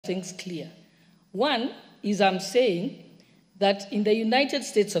things clear. One is I'm saying that in the United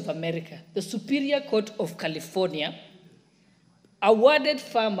States of America, the Superior Court of California awarded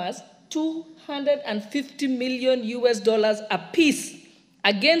farmers $250 million apiece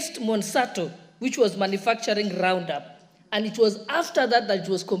against Monsanto, which was manufacturing Roundup. And it was after that that it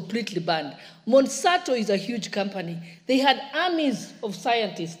was completely banned. Monsanto is a huge company. They had armies of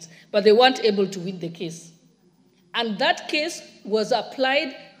scientists, but they weren't able to win the case. And that case was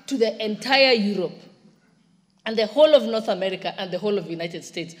applied to the entire Europe and the whole of North America and the whole of the United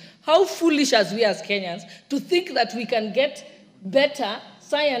States. How foolish as we as Kenyans to think that we can get better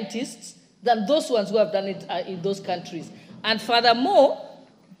scientists than those ones who have done it in those countries. And furthermore,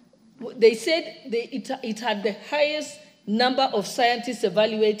 they said it had the highest number of scientists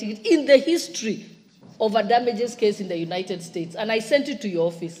evaluating it in the history of a damages case in the United States. And I sent it to your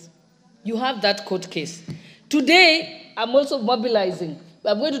office. You have that court case. Today, I'm also mobilizing.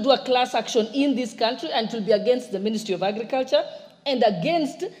 I'm going to do a class action in this country, and it will be against the Ministry of Agriculture and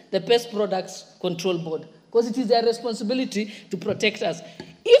against the Pest Products Control Board, because it is their responsibility to protect us.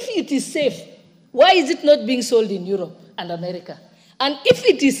 If it is safe, why is it not being sold in Europe and America? And if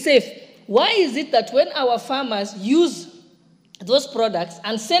it is safe, why is it that when our farmers use those products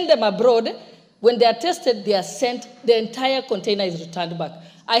and send them abroad, when they are tested, they are sent, the entire container is returned back?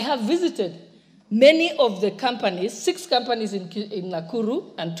 I have visited many of the companies, 6 companies in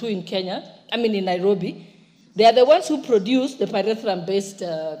Nakuru and 2 in Kenya, in Nairobi. They are the ones who produce the pyrethrum-based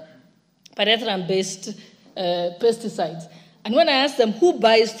pesticides. And when I ask them, who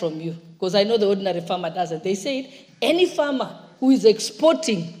buys from you? Because I know the ordinary farmer doesn't. They say any farmer who is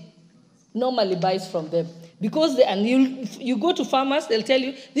exporting normally buys from them. Because you go to farmers, they'll tell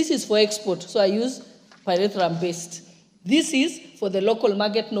you, this is for export, so I use pyrethrum-based. This is for the local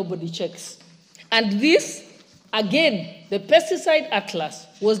market, nobody checks. And this, again, the pesticide atlas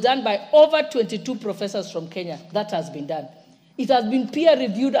was done by over 22 professors from Kenya. That has been done. It has been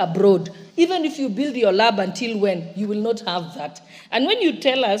peer-reviewed abroad. Even if you build your lab until when, you will not have that. And when you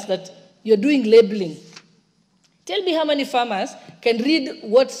tell us that you're doing labeling, tell me how many farmers can read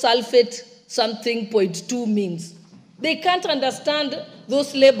what sulfate something 0.2 means. They can't understand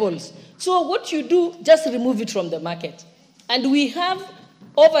those labels. So what you do, just remove it from the market. And we have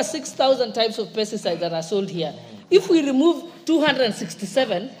over 6,000 types of pesticides that are sold here. If we remove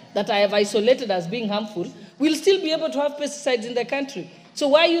 267 that I have isolated as being harmful, we'll still be able to have pesticides in the country. So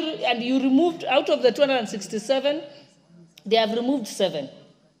why you removed, out of the 267, they have removed 7.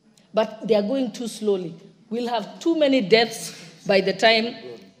 But they are going too slowly. We'll have too many deaths by the time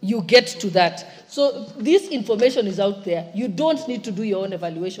you get to that. So this information is out there. You don't need to do your own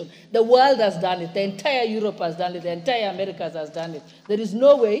evaluation. The world has done it. The entire Europe has done it. The entire America has done it. There is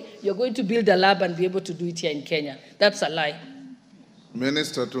no way you're going to build a lab and be able to do it here in Kenya. That's a lie.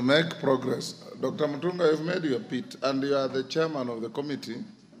 Minister, to make progress, Dr. Mutunga, you've made your pitch, and you are the chairman of the committee.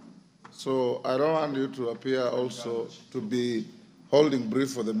 So I don't want you to appear also to be holding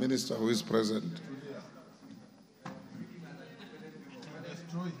brief for the minister who is present.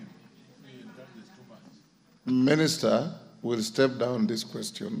 Minister will step down this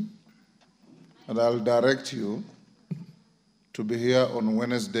question, and I'll direct you to be here on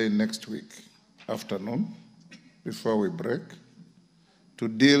Wednesday next week afternoon, before we break, to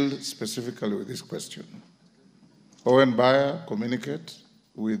deal specifically with this question. Owen Bayer, communicate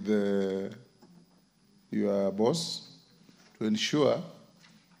with your boss to ensure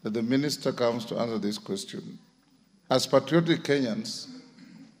that the minister comes to answer this question. As patriotic Kenyans,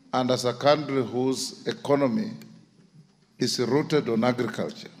 and as a country whose economy is rooted on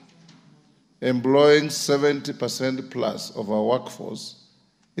agriculture, employing 70% plus of our workforce,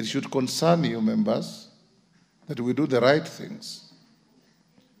 it should concern you, members, that we do the right things.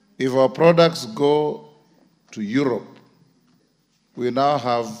 If our products go to Europe, we now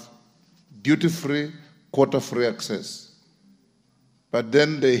have duty-free, quota-free access. But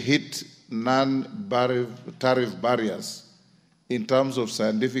then they hit non-tariff barriers in terms of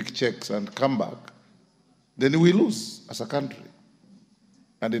scientific checks and comeback, then we lose as a country.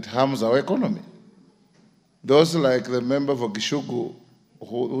 And it harms our economy. Those like the member for Gishugu,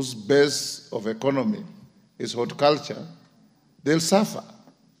 whose base of economy is horticulture, they'll suffer,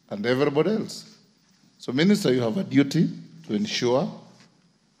 and everybody else. So, Minister, you have a duty to ensure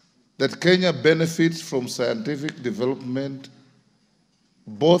that Kenya benefits from scientific development,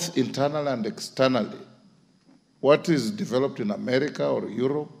 both internally and externally. What is developed in America or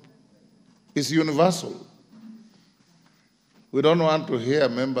Europe is universal. We don't want to hear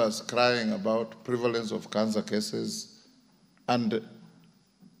members crying about prevalence of cancer cases. And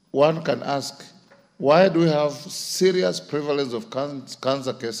one can ask, why do we have serious prevalence of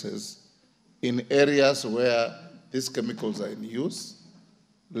cancer cases in areas where these chemicals are in use,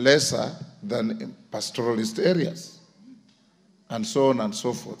 lesser than in pastoralist areas, and so on and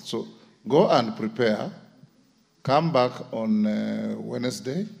so forth. So go and prepare, come back on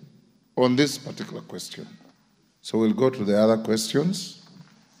Wednesday on this particular question. So we'll go to the other questions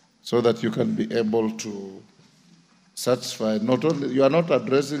so that you can be able to satisfy, not only, you are not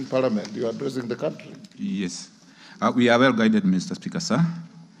addressing Parliament, you are addressing the country. Yes. We are well guided, Mr. Speaker, sir.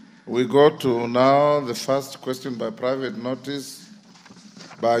 We go to now the first question by private notice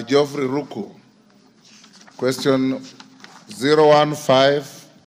by Geoffrey Ruku. Question 015